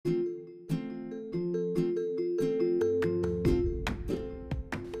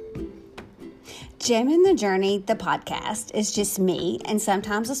Jammin' the Journey, the podcast, is just me and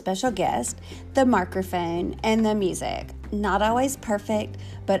sometimes a special guest, the microphone, and the music. Not always perfect,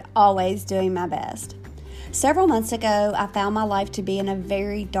 but always doing my best. Several months ago, I found my life to be in a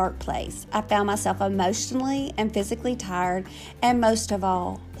very dark place. I found myself emotionally and physically tired, and most of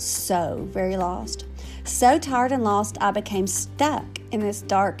all, so very lost. So tired and lost, I became stuck in this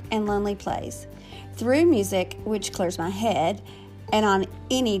dark and lonely place. Through music, which clears my head, and on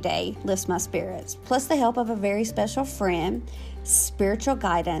any day lifts my spirits, plus the help of a very special friend, spiritual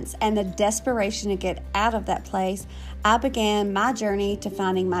guidance, and the desperation to get out of that place, I began my journey to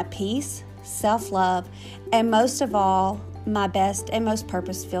finding my peace, self-love, and most of all, my best and most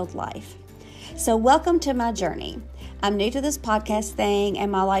purpose-filled life. So welcome to my journey. I'm new to this podcast thing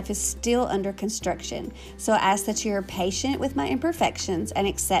and my life is still under construction. So I ask that you're patient with my imperfections and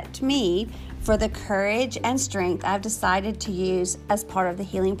accept me for the courage and strength I've decided to use as part of the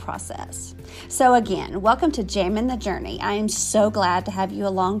healing process. So again, welcome to Jammin' the Journey. I am so glad to have you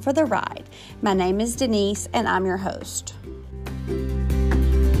along for the ride. My name is Denise and I'm your host.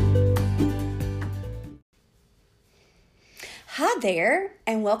 Hi there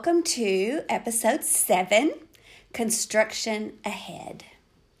and welcome to episode 7, Construction Ahead.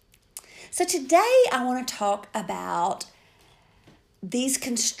 So today I want to talk about these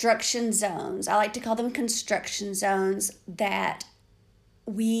construction zones. I like to call them construction zones that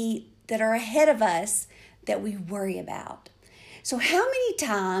are ahead of us that we worry about. So how many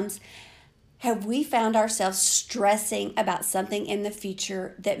times have we found ourselves stressing about something in the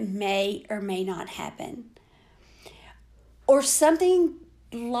future that may or may not happen? Or something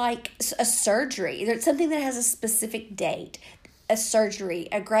like a surgery, there's something that has a specific date, a surgery,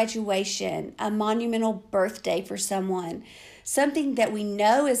 a graduation, a monumental birthday for someone, something that we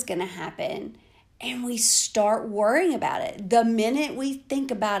know is going to happen, and we start worrying about it. The minute we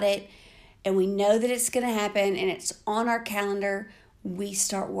think about it and we know that it's going to happen and it's on our calendar, we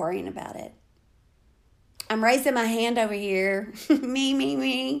start worrying about it. I'm raising my hand over here.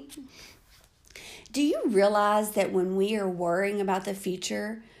 me. Do you realize that when we are worrying about the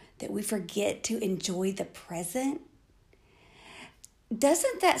future, that we forget to enjoy the present?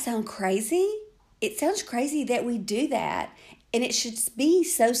 Doesn't that sound crazy? It sounds crazy that we do that, and it should be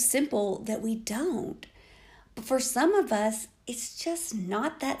so simple that we don't. But for some of us, it's just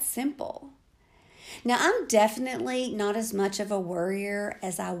not that simple. Now, I'm definitely not as much of a worrier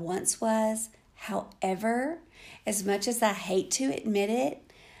as I once was. However, as much as I hate to admit it,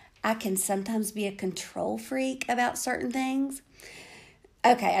 I can sometimes be a control freak about certain things.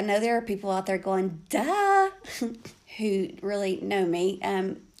 Okay, I know there are people out there going, duh, who really know me,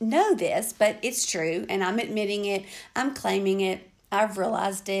 know this, but it's true, and I'm admitting it, I'm claiming it, I've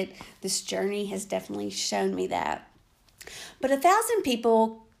realized it. This journey has definitely shown me that. But 1,000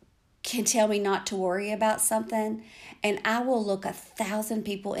 people can tell me not to worry about something, and I will look 1,000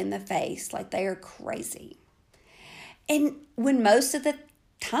 people in the face like they are crazy. And when most of the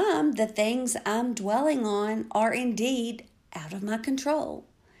time, the things I'm dwelling on are indeed out of my control.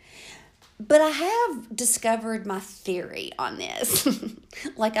 But I have discovered my theory on this.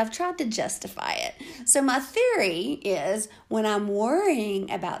 Like I've tried to justify it. So my theory is when I'm worrying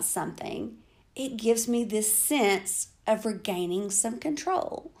about something, it gives me this sense of regaining some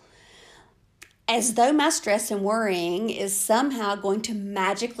control. As though my stress and worrying is somehow going to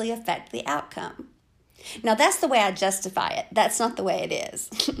magically affect the outcome. Now, that's the way I justify it. That's not the way it is.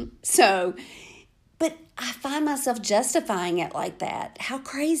 But I find myself justifying it like that. How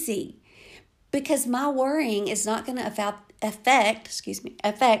crazy. Because my worrying is not going to affect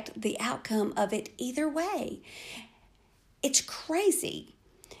the outcome of it either way. It's crazy.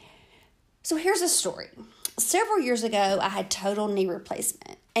 So here's a story. Several years ago, I had total knee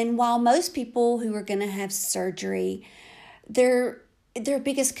replacement. And while most people who are going to have surgery, their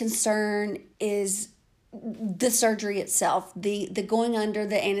biggest concern is the surgery itself, the going under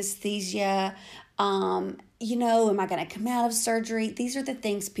the anesthesia, am I going to come out of surgery? These are the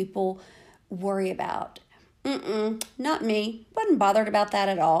things people worry about. Not me. Wasn't bothered about that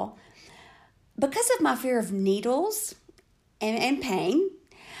at all. Because of my fear of needles and pain,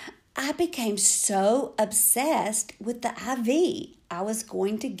 I became so obsessed with the IV I was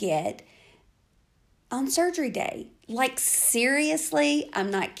going to get on surgery day. Like seriously,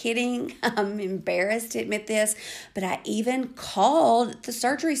 I'm not kidding. I'm embarrassed to admit this, but I even called the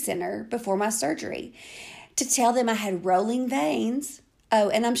surgery center before my surgery to tell them I had rolling veins. Oh,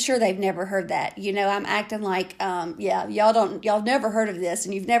 and I'm sure they've never heard that. I'm acting like, y'all never heard of this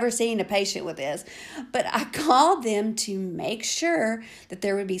and you've never seen a patient with this. But I called them to make sure that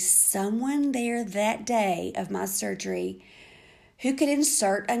there would be someone there that day of my surgery who could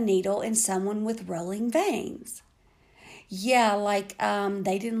insert a needle in someone with rolling veins. Yeah, like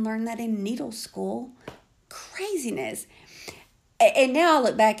they didn't learn that in needle school. Craziness. And now I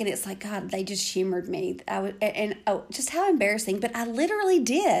look back and it's like, God, they just humored me. Just how embarrassing. But I literally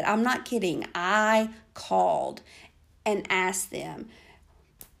did. I'm not kidding. I called and asked them,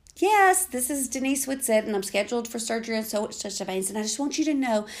 yes, this is Denise Whitsett, and I'm scheduled for surgery on such veins. And I just want you to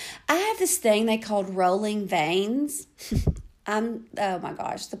know, I have this thing they called rolling veins. Oh my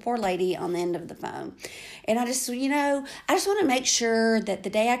gosh, the poor lady on the end of the phone. And I just want to make sure that the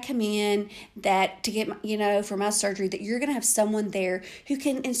day I come in, that to get, for my surgery, that you're going to have someone there who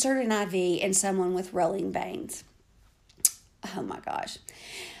can insert an IV in someone with rolling veins. Oh my gosh.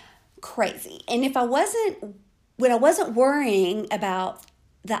 Crazy. And when I wasn't worrying about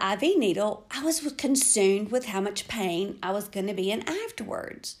the IV needle, I was consumed with how much pain I was going to be in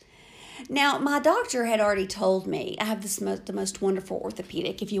afterwards. Now, my doctor had already told me, I have the most wonderful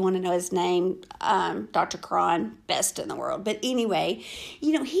orthopedic, if you want to know his name, Dr. Cron, best in the world. But anyway,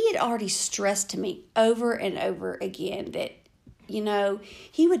 he had already stressed to me over and over again that,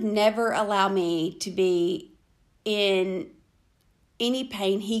 he would never allow me to be in any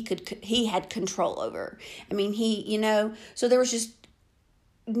pain he had control over. I mean, so there was just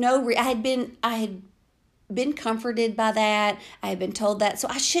I had been comforted by that. I had been told that, so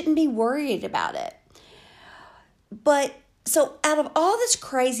I shouldn't be worried about it. But so out of all this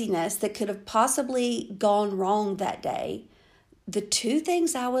craziness that could have possibly gone wrong that day, the two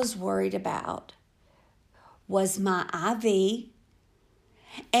things I was worried about was my IV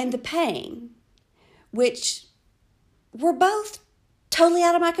and the pain, which were both totally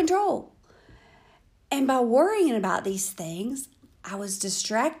out of my control. And by worrying about these things, I was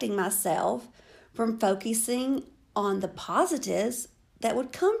distracting myself from focusing on the positives that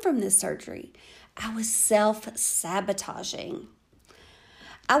would come from this surgery. I was self-sabotaging.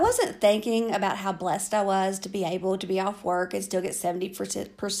 I wasn't thinking about how blessed I was to be able to be off work and still get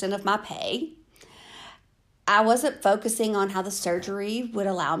 70% of my pay. I wasn't focusing on how the surgery would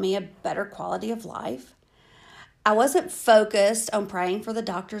allow me a better quality of life. I wasn't focused on praying for the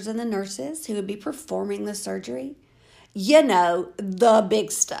doctors and the nurses who would be performing the surgery. The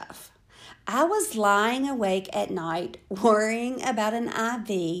big stuff. I was lying awake at night worrying about an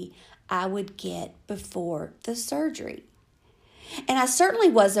IV I would get before the surgery. And I certainly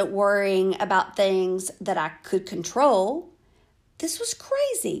wasn't worrying about things that I could control. This was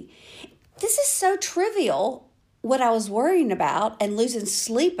crazy. This is so trivial, what I was worrying about and losing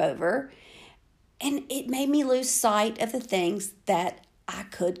sleep over, and it made me lose sight of the things that I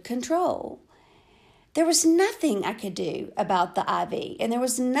could control. There was nothing I could do about the IV, and there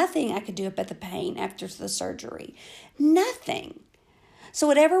was nothing I could do about the pain after the surgery. Nothing. So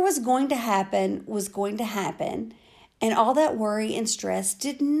whatever was going to happen was going to happen, and all that worry and stress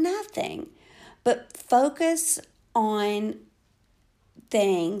did nothing but focus on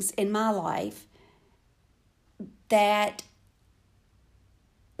things in my life that,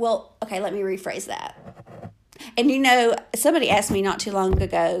 let me rephrase that. And somebody asked me not too long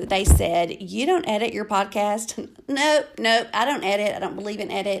ago, they said, you don't edit your podcast? Nope, I don't edit. I don't believe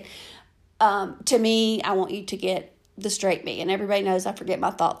in edit. To me, I want you to get the straight me. And everybody knows I forget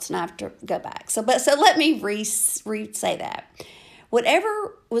my thoughts and I have to go back. So let me re-say that.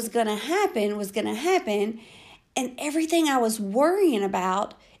 Whatever was going to happen was going to happen. And everything I was worrying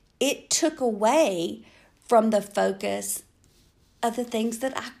about, it took away from the focus of the things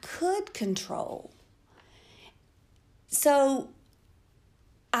that I could control. So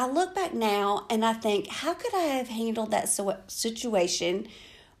I look back now and I think, how could I have handled that situation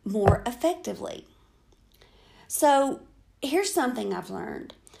more effectively? So here's something I've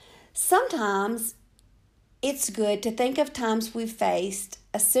learned. Sometimes it's good to think of times we've faced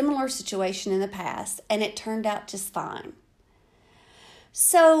a similar situation in the past and it turned out just fine.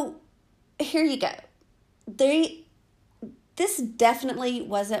 So here you go. This definitely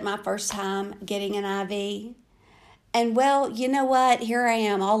wasn't my first time getting an IV. And you know what? Here I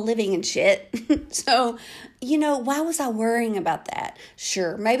am, all living in shit. So, why was I worrying about that?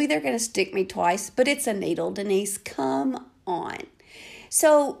 Sure, maybe they're going to stick me twice, but it's a needle, Denise. Come on.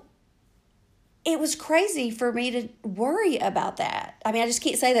 So, it was crazy for me to worry about that. I mean, I just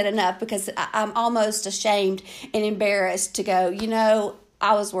can't say that enough because I'm almost ashamed and embarrassed to go,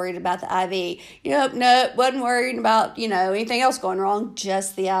 I was worried about the IV. No, wasn't worried about, anything else going wrong,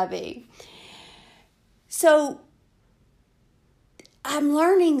 just the IV. So, I'm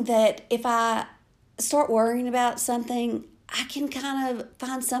learning that if I start worrying about something, I can kind of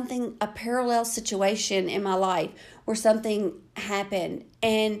find a parallel situation in my life where something happened.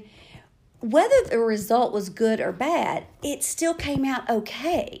 And whether the result was good or bad, it still came out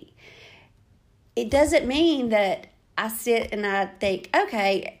okay. It doesn't mean that I sit and I think,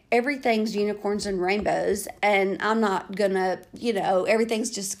 okay, everything's unicorns and rainbows, and I'm not gonna,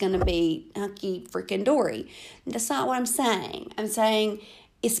 everything's just gonna be hunky freaking dory. That's not what I'm saying. I'm saying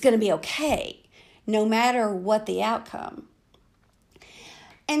it's gonna be okay, no matter what the outcome.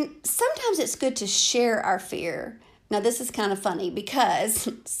 And sometimes it's good to share our fear. Now, this is kind of funny because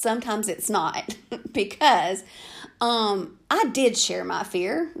sometimes it's not. Because I did share my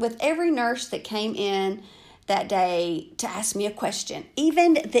fear with every nurse that came in that day to ask me a question.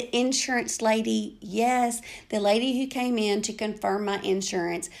 Even the insurance lady, yes, the lady who came in to confirm my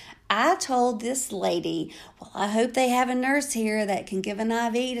insurance. I told this lady, well, I hope they have a nurse here that can give an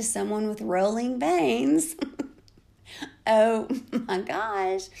IV to someone with rolling veins. Oh my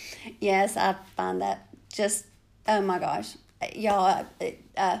gosh. Yes, I find that just, oh my gosh. Y'all,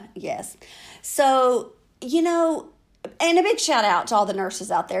 yes. So, and a big shout out to all the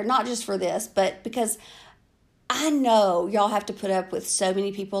nurses out there, not just for this, but because I know y'all have to put up with so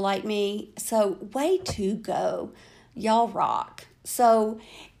many people like me. So way to go. Y'all rock. So,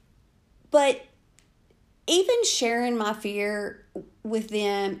 but even sharing my fear with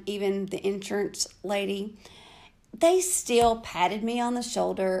them, even the insurance lady, they still patted me on the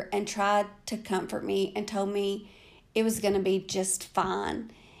shoulder and tried to comfort me and told me it was going to be just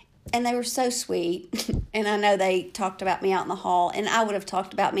fine. And they were so sweet. And I know they talked about me out in the hall, and I would have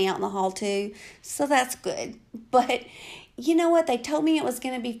talked about me out in the hall too. So that's good. But you know what? They told me it was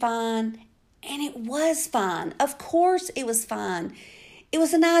going to be fine, and it was fine. Of course it was fine. It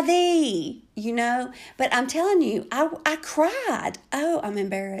was an IV, But I'm telling you, I cried. Oh, I'm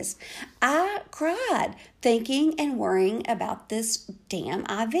embarrassed. I cried thinking and worrying about this damn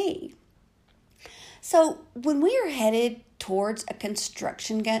IV. So when we are headed towards a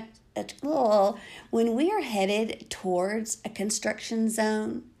construction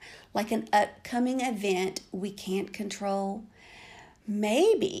zone, like an upcoming event we can't control,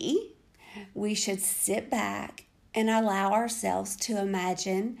 maybe we should sit back and allow ourselves to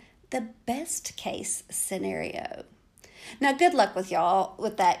imagine the best case scenario. Now, good luck with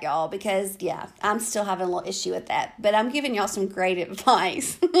that, y'all, because, I'm still having a little issue with that. But I'm giving y'all some great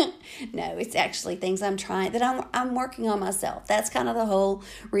advice. No, it's actually things I'm working on myself. That's kind of the whole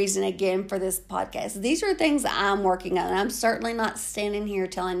reason, again, for this podcast. These are things I'm working on. I'm certainly not standing here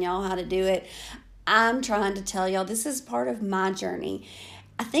telling y'all how to do it. I'm trying to tell y'all this is part of my journey.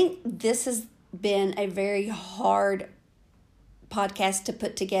 I think this has been a very hard podcast to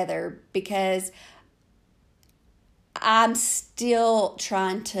put together because I'm still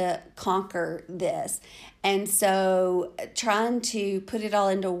trying to conquer this. And so trying to put it all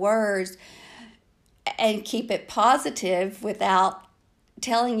into words and keep it positive without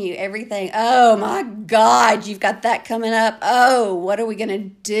telling you everything. Oh my God, you've got that coming up. Oh, what are we going to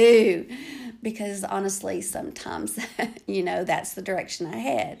do? Because honestly, sometimes, that's the direction I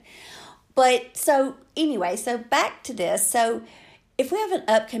head. But so anyway, so back to this. So if we have an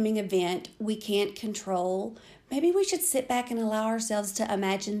upcoming event we can't control, maybe we should sit back and allow ourselves to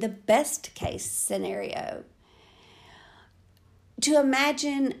imagine the best case scenario. To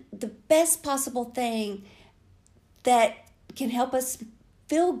imagine the best possible thing that can help us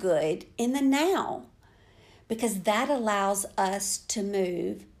feel good in the now. Because that allows us to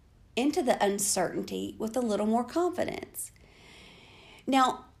move into the uncertainty with a little more confidence.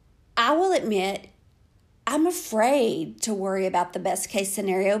 Now, I will admit, I'm afraid to worry about the best case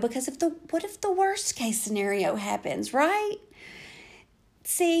scenario because what if the worst case scenario happens, right?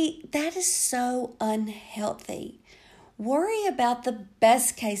 See, that is so unhealthy. Worry about the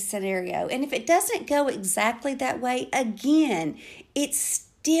best case scenario. And if it doesn't go exactly that way, again, it's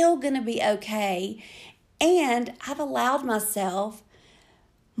still going to be okay. And I've allowed myself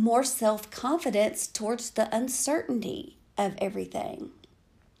more self-confidence towards the uncertainty of everything.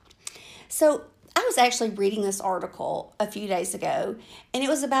 So I was actually reading this article a few days ago, and it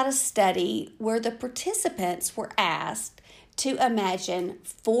was about a study where the participants were asked to imagine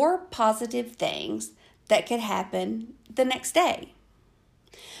 4 positive things that could happen the next day.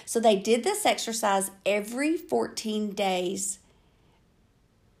 So they did this exercise every 14 days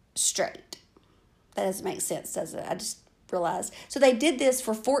straight. That doesn't make sense, does it? I just realized. So they did this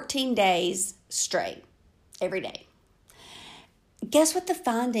for 14 days straight, every day. Guess what the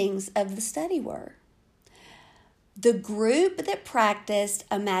findings of the study were? The group that practiced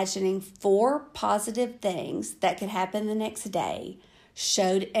imagining 4 positive things that could happen the next day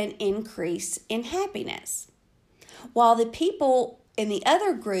showed an increase in happiness, while the people in the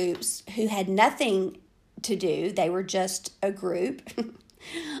other groups who had nothing to do, they were just a group,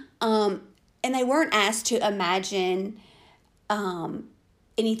 they weren't asked to imagine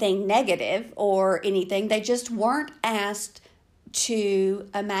anything negative or anything. They just weren't asked to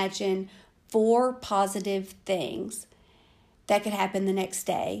imagine 4 positive things that could happen the next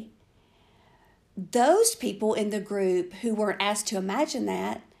day. Those people in the group who weren't asked to imagine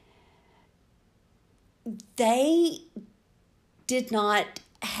that, they did not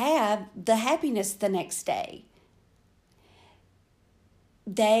have the happiness the next day.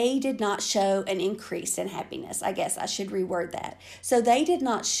 They did not show an increase in happiness. I guess I should reword that. So they did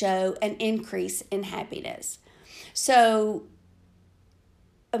not show an increase in happiness. So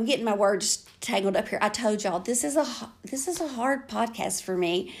I'm getting my words tangled up here. I told y'all this is a hard podcast for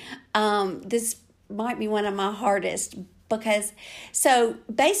me. This might be one of my hardest because so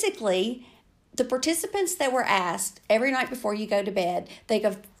basically the participants that were asked every night before you go to bed, think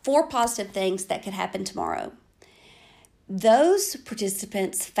of 4 positive things that could happen tomorrow. Those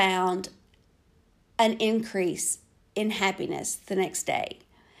participants found an increase in happiness the next day.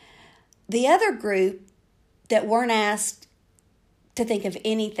 The other group that weren't asked to think of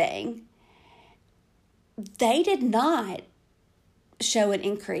anything, they did not show an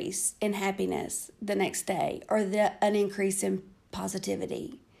increase in happiness the next day or an increase in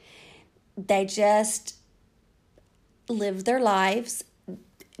positivity. They just lived their lives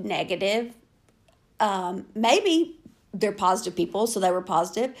negative. Maybe they're positive people, so they were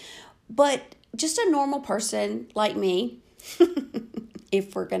positive, but just a normal person like me,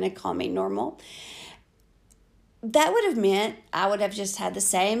 if we're going to call me normal, that would have meant I would have just had the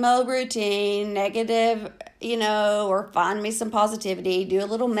same old routine, negative, or find me some positivity, do a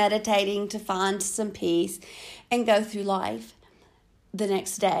little meditating to find some peace, and go through life the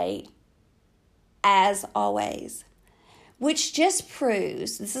next day as always. Which just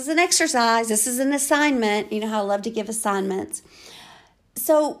proves, this is an exercise, this is an assignment. You know how I love to give assignments.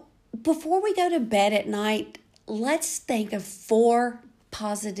 So before we go to bed at night, let's think of 4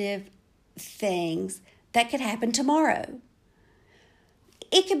 positive things that could happen tomorrow.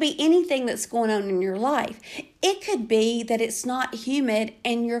 It could be anything that's going on in your life. It could be that it's not humid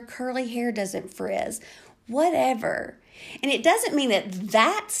and your curly hair doesn't frizz. Whatever. And it doesn't mean that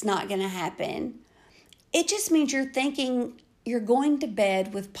that's not going to happen. It just means you're going to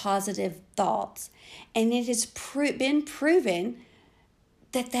bed with positive thoughts. And it has been proven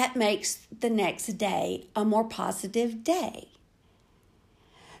that makes the next day a more positive day.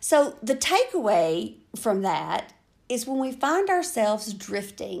 So the takeaway from that is when we find ourselves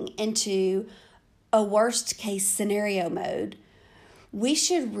drifting into a worst case scenario mode, we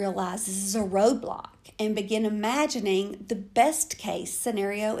should realize this is a roadblock and begin imagining the best case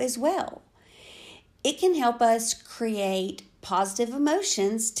scenario as well. It can help us create positive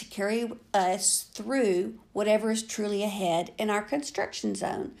emotions to carry us through whatever is truly ahead in our construction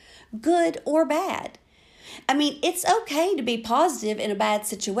zone, good or bad. I mean, it's okay to be positive in a bad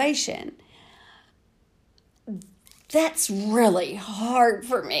situation. That's really hard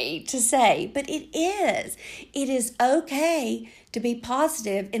for me to say, but it is. It is okay to be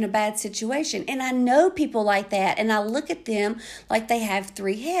positive in a bad situation. And I know people like that, and I look at them like they have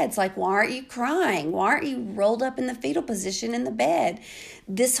 3 heads. Like, why aren't you crying? Why aren't you rolled up in the fetal position in the bed?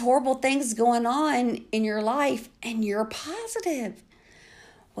 This horrible thing's going on in your life, and you're positive.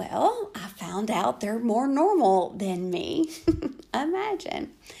 Well, I found out they're more normal than me.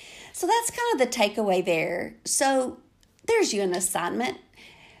 Imagine. So that's kind of the takeaway there. So there's you an assignment.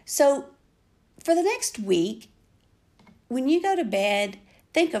 So for the next week, when you go to bed,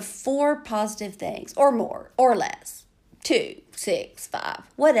 think of 4 positive things or more or less. 2, 6, 5,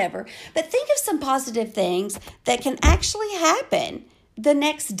 whatever. But think of some positive things that can actually happen the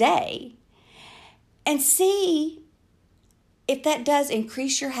next day and see if that does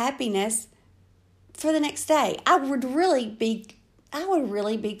increase your happiness for the next day. I would really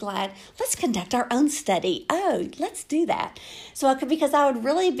be glad. Let's conduct our own study. Oh, let's do that. Because I would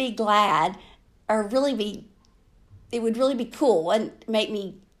really be glad, it would really be cool and make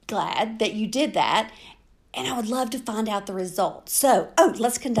me glad that you did that. And I would love to find out the results. So,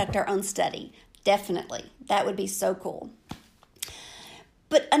 let's conduct our own study. Definitely. That would be so cool.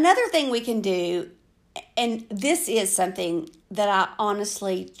 But another thing we can do, and this is something that I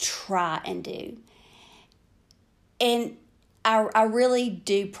honestly try and do, and I really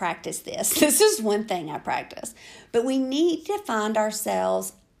do practice this. This is one thing I practice. But we need to find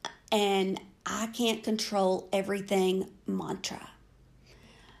ourselves an I can't control everything mantra.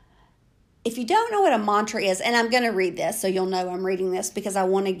 If you don't know what a mantra is, and I'm going to read this so you'll know I'm reading this because I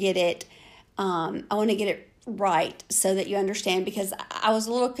want to get it right so that you understand, because I was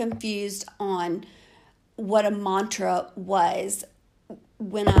a little confused on what a mantra was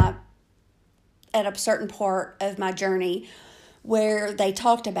when I at a certain part of my journey where they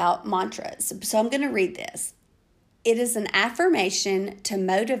talked about mantras. So I'm going to read this. It is an affirmation to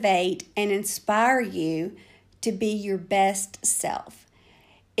motivate and inspire you to be your best self.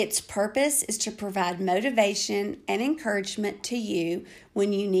 Its purpose is to provide motivation and encouragement to you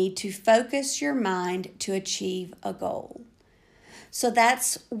when you need to focus your mind to achieve a goal. So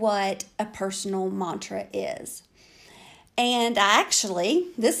that's what a personal mantra is. And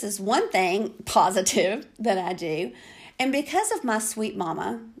this is one thing positive that I do. And because of my sweet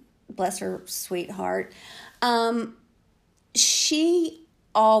mama, bless her sweetheart, she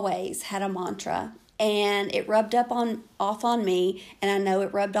always had a mantra, and it rubbed off on me, and I know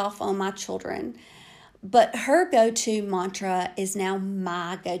it rubbed off on my children. But her go-to mantra is now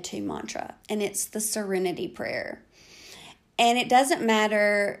my go-to mantra, and it's the Serenity Prayer. And it doesn't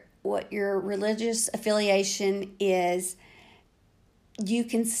matter what your religious affiliation is, you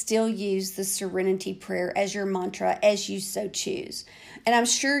can still use the Serenity Prayer as your mantra as you so choose. And I'm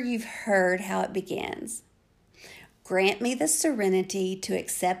sure you've heard how it begins. Grant me the serenity to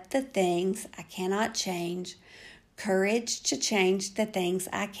accept the things I cannot change, courage to change the things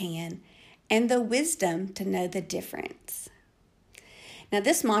I can, and the wisdom to know the difference. Now,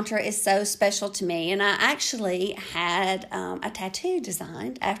 this mantra is so special to me, and I actually had a tattoo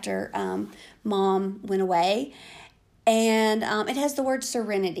designed after Mom went away, and it has the word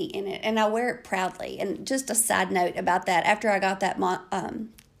serenity in it, and I wear it proudly. And just a side note about that, after I got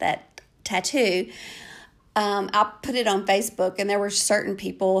that tattoo, I put it on Facebook, and there were certain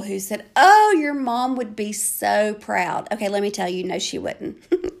people who said, "Oh, your mom would be so proud." Okay, let me tell you, no, she wouldn't.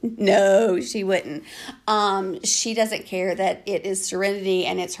 No, she wouldn't. She doesn't care that it is serenity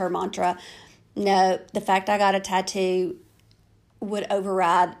and it's her mantra. No, the fact I got a tattoo would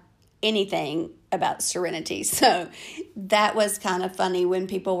override anything about serenity. So that was kind of funny when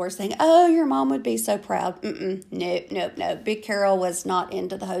people were saying, "Oh, your mom would be so proud." No. Big Carol was not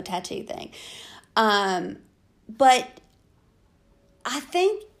into the whole tattoo thing. But I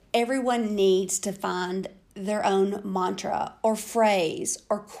think everyone needs to find their own mantra or phrase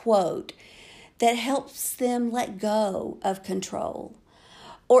or quote that helps them let go of control,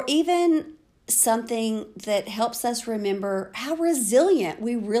 or even something that helps us remember how resilient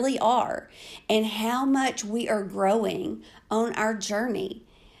we really are and how much we are growing on our journey.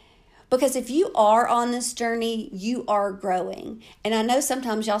 Because if you are on this journey, you are growing. And I know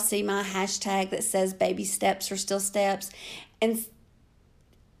sometimes y'all see my hashtag that says baby steps are still steps. And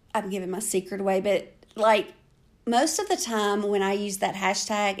I'm giving my secret away, but like most of the time when I use that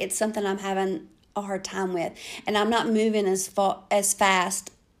hashtag, it's something I'm having a hard time with. And I'm not moving as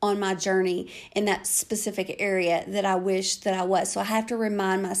fast on my journey in that specific area that I wish that I was. So I have to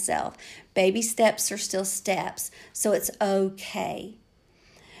remind myself, baby steps are still steps. So it's okay.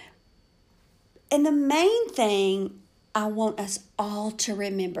 And the main thing I want us all to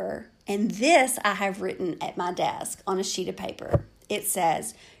remember, and this I have written at my desk on a sheet of paper. It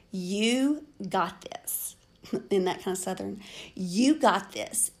says, "You got this." Isn't that kind of Southern? You got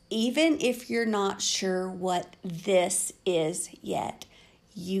this. Even if you're not sure what this is yet,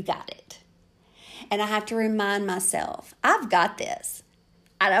 you got it. And I have to remind myself, I've got this.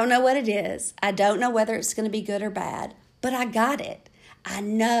 I don't know what it is. I don't know whether it's going to be good or bad, but I got it. I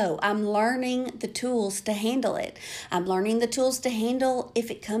know I'm learning the tools to handle it. I'm learning the tools to handle if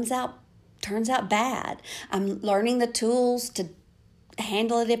it turns out bad. I'm learning the tools to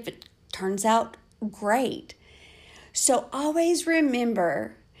handle it if it turns out great. So always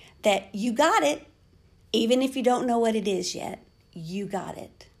remember that you got it, even if you don't know what it is yet. You got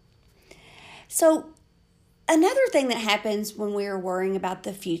it. So another thing that happens when we're worrying about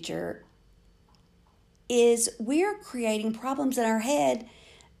the future is we're creating problems in our head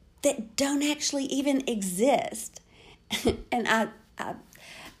that don't actually even exist. And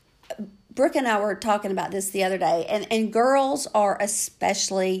Brooke and I were talking about this the other day, and girls are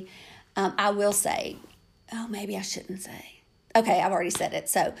especially, I will say, maybe I shouldn't say. Okay, I've already said it.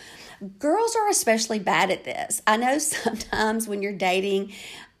 So girls are especially bad at this. I know sometimes when you're dating,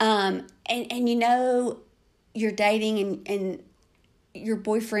 and you know you're dating and your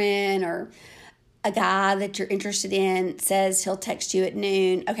boyfriend or a guy that you're interested in says he'll text you at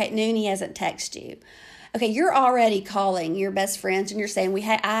noon. Okay, at noon he hasn't texted you. Okay, you're already calling your best friends and you're saying,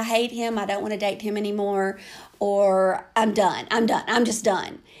 I hate him, I don't want to date him anymore, or I'm done, I'm just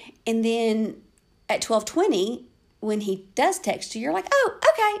done. And then at 12:20, when he does text you, you're like, oh,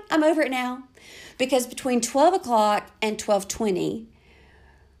 okay, I'm over it now. Because between 12 o'clock and 12:20,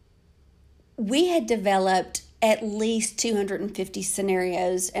 we had developed at least 250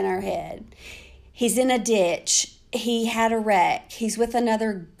 scenarios in our head. He's in a ditch. He had a wreck. He's with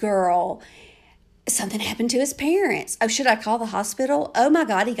another girl. something happened to his parents. Oh, should I call the hospital? Oh my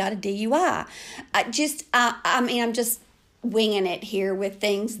God, he got a DUI. I'm just winging it here with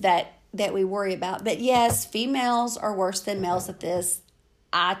things that we worry about. But yes, females are worse than males at this.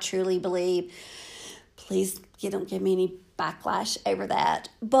 I truly believe. Please don't give me any backlash over that.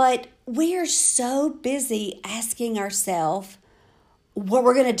 But we are so busy asking ourselves what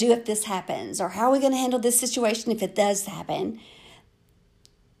we're going to do if this happens, or how are we going to handle this situation if it does happen,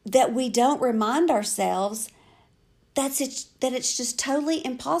 that we don't remind ourselves that it's just totally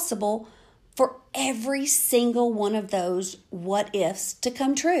impossible for every single one of those what ifs to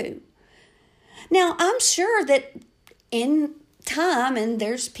come true. Now, I'm sure that in time, and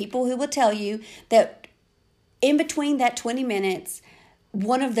there's people who will tell you that in between that 20 minutes,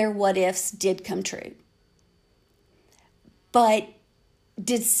 one of their what ifs did come true. But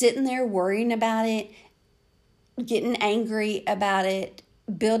did sitting there worrying about it, getting angry about it,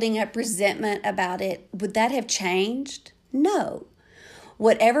 building up resentment about it, would that have changed? No.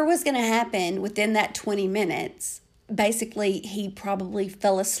 Whatever was going to happen within that 20 minutes, basically he probably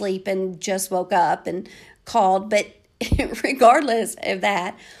fell asleep and just woke up and called. But regardless of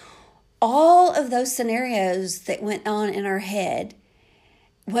that, all of those scenarios that went on in our head,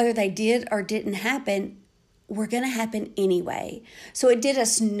 whether they did or didn't happen, were going to happen anyway. So it did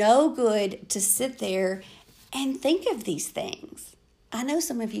us no good to sit there and think of these things. I know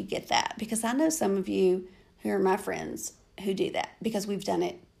some of you get that, because I know some of you who are my friends who do that, because we've done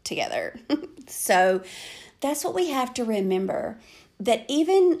it together. So that's what we have to remember, that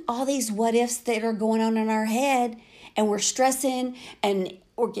even all these what ifs that are going on in our head, and we're stressing and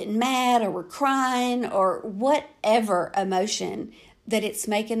we're getting mad, or we're crying, or whatever emotion that it's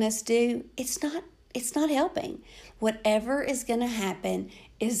making us do, it's not helping. Whatever is going to happen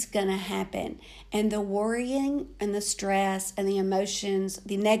is going to happen. And the worrying and the stress and the emotions,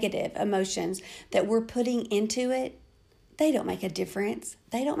 the negative emotions that we're putting into it, they don't make a difference.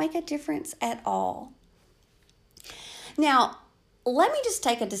 They don't make a difference at all. Now, let me just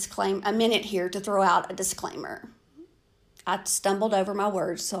take a minute here to throw out a disclaimer. I stumbled over my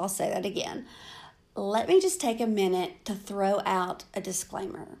words, so I'll say that again. Let me just take a minute to throw out a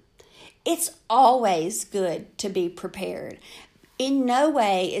disclaimer. It's always good to be prepared. In no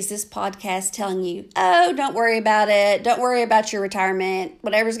way is this podcast telling you, oh, don't worry about it. Don't worry about your retirement.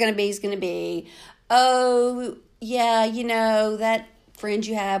 Whatever's going to be is going to be. Oh, yeah, that friend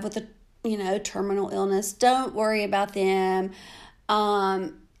you have with a, terminal illness, don't worry about them.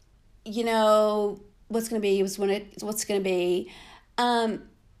 What's going to be is what's going to be.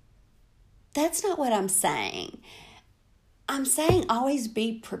 That's not what I'm saying. I'm saying always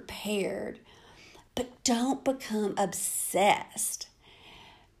be prepared, but don't become obsessed.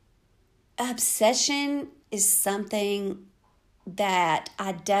 Obsession is something that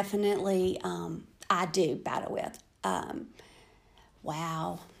I definitely, I do battle with.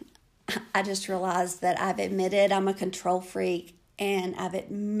 Wow. I just realized that I've admitted I'm a control freak, and I've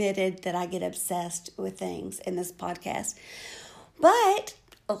admitted that I get obsessed with things in this podcast. But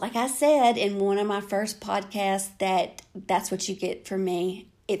like I said in one of my first podcasts, that's what you get from me.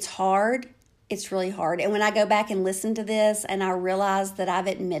 It's hard. It's really hard. And when I go back and listen to this and I realize that I've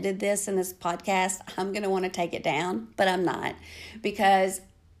admitted this in this podcast, I'm going to want to take it down, but I'm not. Because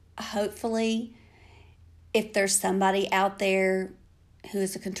hopefully, if there's somebody out there who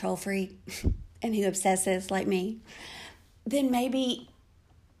is a control freak and who obsesses like me, then maybe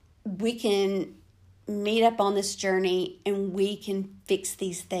we can meet up on this journey and we can fix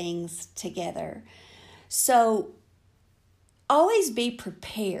these things together. So always be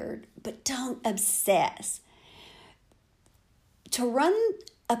prepared, but don't obsess. To run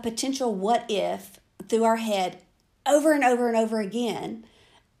a potential what if through our head over and over and over again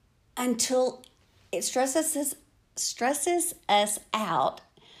until it stresses us out,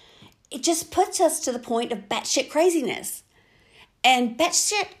 it just puts us to the point of batshit craziness. And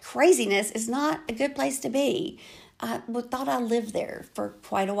batshit craziness is not a good place to be. I thought I lived there for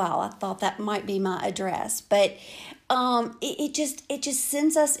quite a while. I thought that might be my address. But it just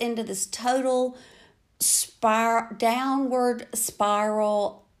sends us into this total downward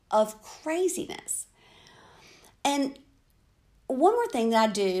spiral of craziness. And one more thing that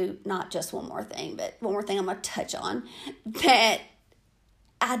I do, not just one more thing, but one more thing I'm going to touch on, that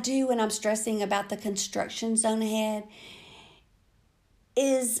I do when I'm stressing about the construction zone ahead,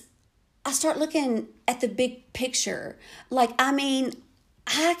 is I start looking at the big picture. I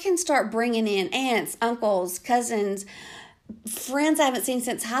can start bringing in aunts, uncles, cousins, friends I haven't seen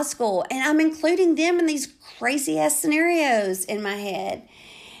since high school, and I'm including them in these crazy ass scenarios in my head.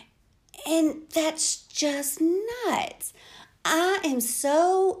 And that's just nuts. I am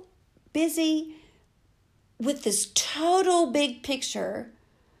so busy with this total big picture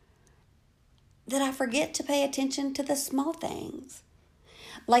that I forget to pay attention to the small things,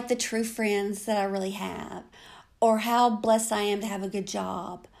 like the true friends that I really have, or how blessed I am to have a good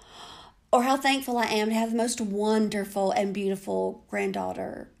job, or how thankful I am to have the most wonderful and beautiful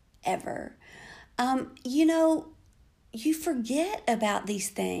granddaughter ever. You forget about these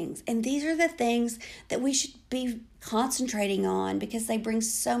things, and these are the things that we should be concentrating on because they bring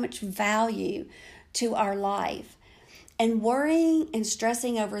so much value to our life. And worrying and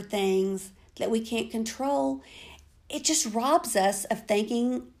stressing over things that we can't control, it just robs us of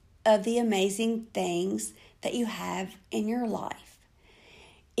thinking of the amazing things that you have in your life.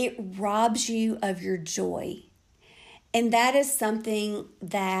 It robs you of your joy. And that is something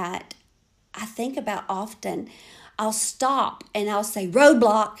that I think about often. I'll stop and I'll say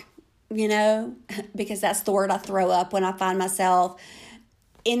roadblock, because that's the word I throw up when I find myself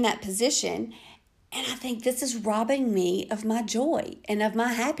in that position. And I think this is robbing me of my joy and of my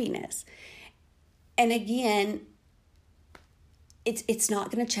happiness. And again, it's not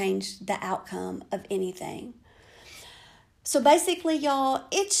going to change the outcome of anything. So basically, y'all,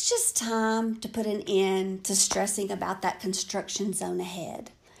 it's just time to put an end to stressing about that construction zone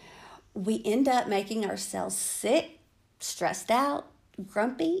ahead. We end up making ourselves sick, stressed out,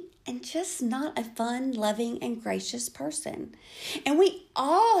 grumpy, and just not a fun, loving, and gracious person. And we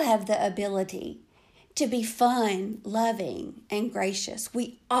all have the ability to be fun, loving, and gracious.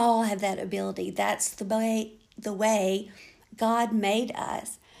 We all have that ability. That's the way God made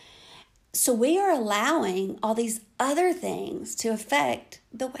us. So we are allowing all these other things to affect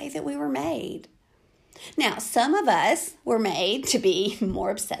the way that we were made. Now, some of us were made to be more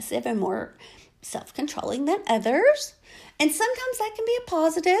obsessive and more self-controlling than others. And sometimes that can be a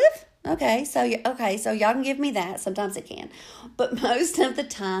positive. Okay, so y'all can give me that. Sometimes it can. But most of the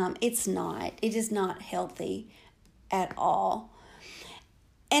time, it's not. It is not healthy at all.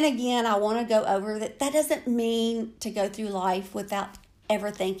 And again, I want to go over that. That doesn't mean to go through life without ever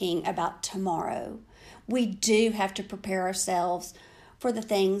thinking about tomorrow. We do have to prepare ourselves for the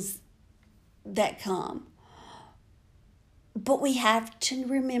things that come. But we have to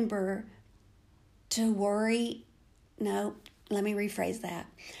remember to worry. No, let me rephrase that.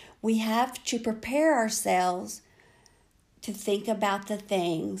 We have to prepare ourselves to think about the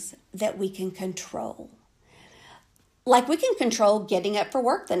things that we can control. Like we can control getting up for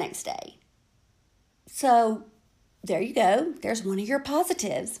work the next day. So there you go. There's one of your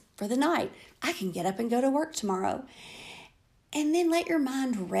positives for the night. I can get up and go to work tomorrow. And then let your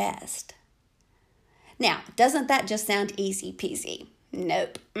mind rest. Now, doesn't that just sound easy peasy?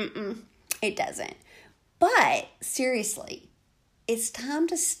 Nope. It doesn't. But seriously, it's time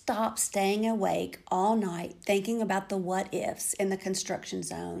to stop staying awake all night thinking about the what ifs in the construction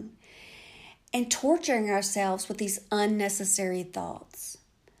zone and torturing ourselves with these unnecessary thoughts.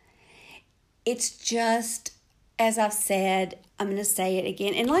 It's just, as I've said, I'm going to say it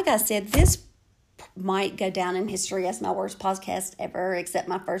again. And like I said, this might go down in history as my worst podcast ever, except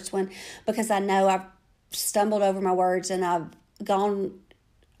my first one, because I know I've stumbled over my words and I've gone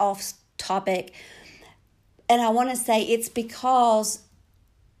off topic. And I want to say it's because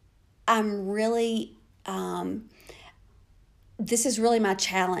I'm really, this is really my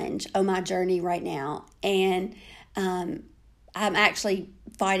challenge on my journey right now. And I'm actually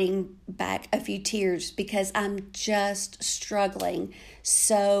fighting back a few tears because I'm just struggling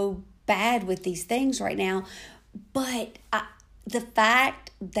so bad with these things right now. But the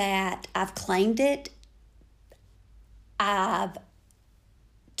fact that I've claimed it, I've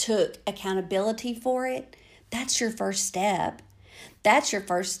took accountability for it, that's your first step. That's your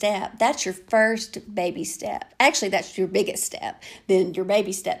first step. That's your first baby step. Actually, that's your biggest step. Then your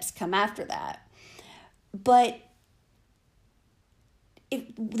baby steps come after that. But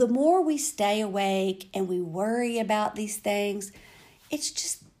the more we stay awake and we worry about these things, it's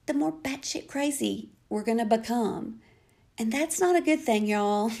just the more batshit crazy we're going to become. And that's not a good thing,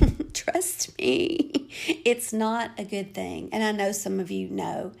 y'all. Trust me. It's not a good thing. And I know some of you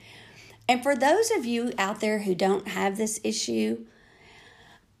know. And for those of you out there who don't have this issue,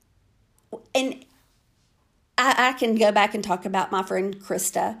 and I can go back and talk about my friend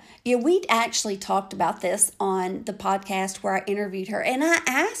Krista. Yeah, we actually talked about this on the podcast where I interviewed her. And I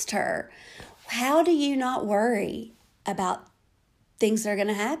asked her, how do you not worry about things that are going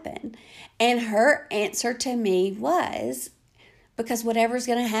to happen? And her answer to me was, because whatever's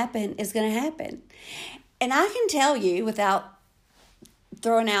going to happen is going to happen. And I can tell you, without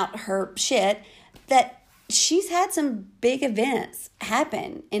throwing out her shit, that she's had some big events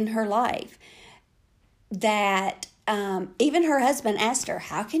happen in her life that even her husband asked her,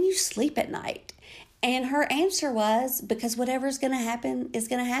 how can you sleep at night? And her answer was, because whatever's going to happen is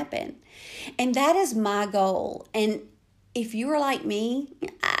going to happen. And that is my goal. And if you are like me,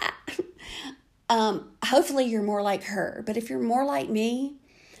 hopefully you're more like her. But if you're more like me,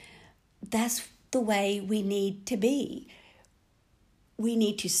 that's the way we need to be. We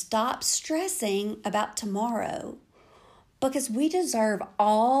need to stop stressing about tomorrow, because we deserve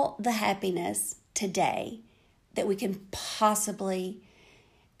all the happiness today that we can possibly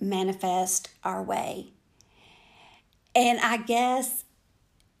manifest our way. And I guess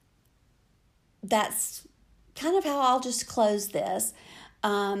that's kind of how I'll just close this.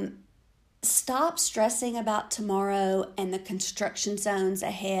 Stop stressing about tomorrow and the construction zones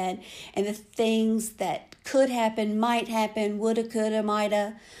ahead and the things that could happen, might happen, woulda, coulda,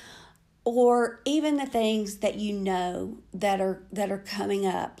 mighta, or even the things that you know that are coming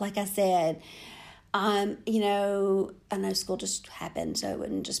up. Like I said, I know school just happened, so it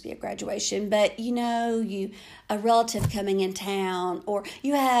wouldn't just be a graduation, but a relative coming in town, or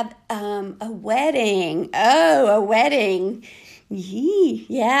you have a wedding. Oh, a wedding.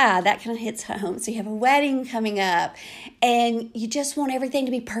 Yeah, that kind of hits home. So you have a wedding coming up, and you just want everything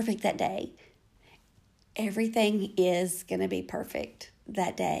to be perfect that day. Everything is going to be perfect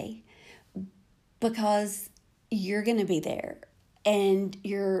that day because you're going to be there, and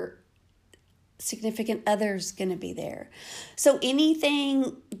your significant other's going to be there. So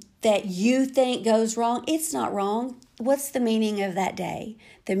anything that you think goes wrong, it's not wrong. What's the meaning of that day?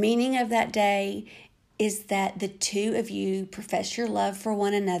 The meaning of that day is that the two of you profess your love for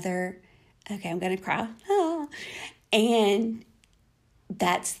one another. Okay, I'm going to cry. And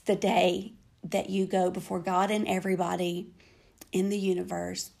that's the day that you go before God and everybody in the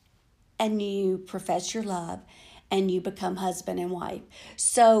universe, and you profess your love, and you become husband and wife.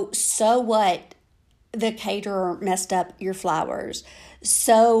 So what? The caterer messed up your flowers.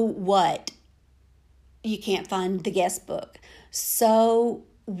 So what? You can't find the guest book. So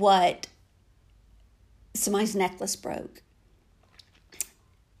what? Somebody's necklace broke.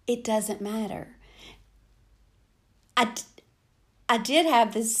 It doesn't matter. I did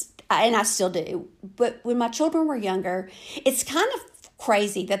have this, and I still do, but when my children were younger, it's kind of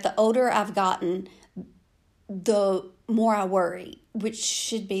crazy that the older I've gotten, the more I worry, which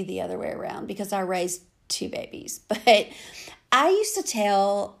should be the other way around because I raised two babies. But I used to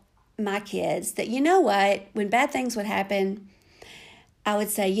tell my kids that, you know what, when bad things would happen, I would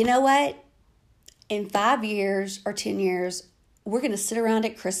say, you know what, in 5 years or 10 years, we're going to sit around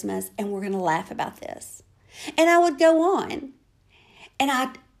at Christmas and we're going to laugh about this. And I would go on. And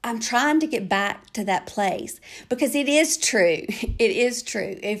I'm trying to get back to that place because it is true. It is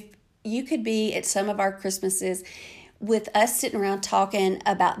true. If you could be at some of our Christmases with us sitting around talking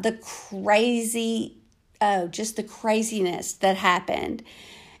about the just the craziness that happened.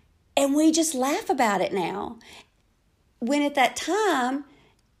 And we just laugh about it now. When at that time,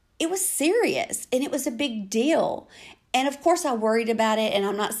 it was serious and it was a big deal. And of course I worried about it, and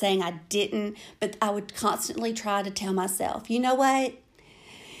I'm not saying I didn't, but I would constantly try to tell myself, you know what?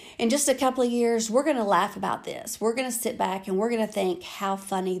 In just a couple of years, we're going to laugh about this. We're going to sit back and we're going to think how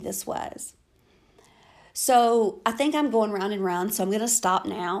funny this was. So I think I'm going round and round, so I'm going to stop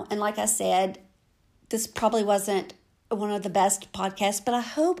now. And like I said, this probably wasn't one of the best podcasts, but I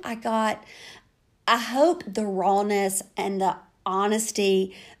hope the rawness and the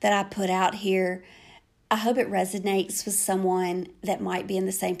honesty that I put out here, I hope it resonates with someone that might be in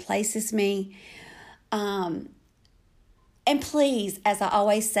the same place as me. And please, as I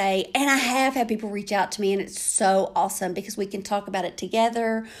always say, and I have had people reach out to me, and it's so awesome because we can talk about it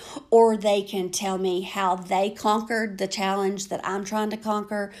together, or they can tell me how they conquered the challenge that I'm trying to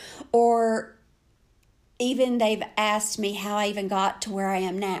conquer, or even they've asked me how I even got to where I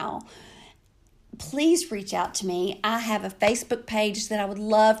am now. Please reach out to me. I have a Facebook page that I would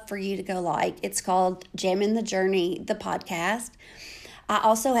love for you to go like. It's called Jammin' the Journey, the podcast. I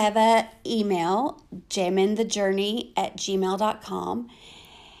also have an email, jamminthejourney@gmail.com,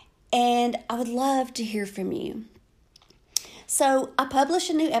 and I would love to hear from you. So I publish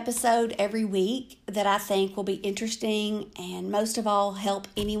a new episode every week that I think will be interesting and most of all help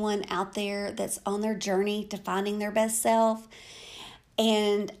anyone out there that's on their journey to finding their best self.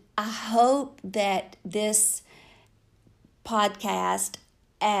 And I hope that this podcast,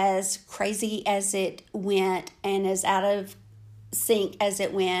 as crazy as it went and as out of sync as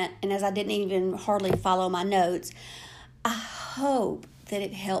it went, and as I didn't even hardly follow my notes, I hope that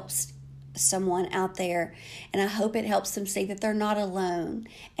it helps someone out there, and I hope it helps them see that they're not alone,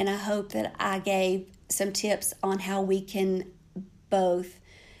 and I hope that I gave some tips on how we can both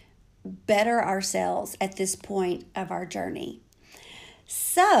better ourselves at this point of our journey.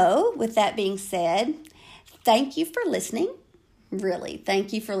 So, with that being said, thank you for listening. Really,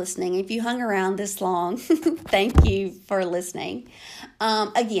 thank you for listening. If you hung around this long, thank you for listening.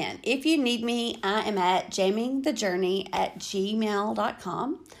 Again, if you need me, I am at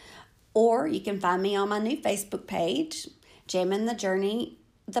jamingthejourney@gmail.com, or you can find me on my new Facebook page, Jamming the Journey,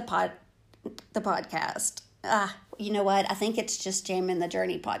 the podcast. You know what? I think it's just Jamming the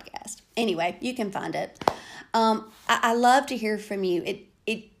Journey podcast. Anyway, you can find it. I love to hear from you.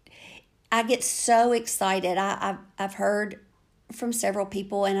 I get so excited. I've heard from several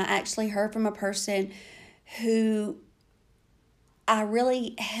people, and I actually heard from a person who I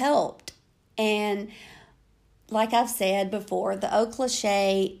really helped. And like I've said before, the old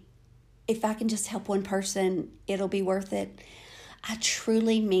cliche, if I can just help one person, it'll be worth it. I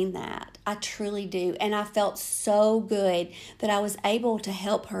truly mean that. I truly do. And I felt so good that I was able to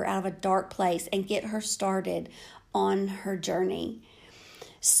help her out of a dark place and get her started on her journey.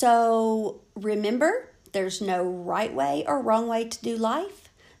 So remember, there's no right way or wrong way to do life.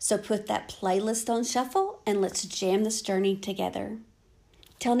 So put that playlist on shuffle and let's jam this journey together.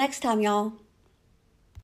 Till next time, y'all.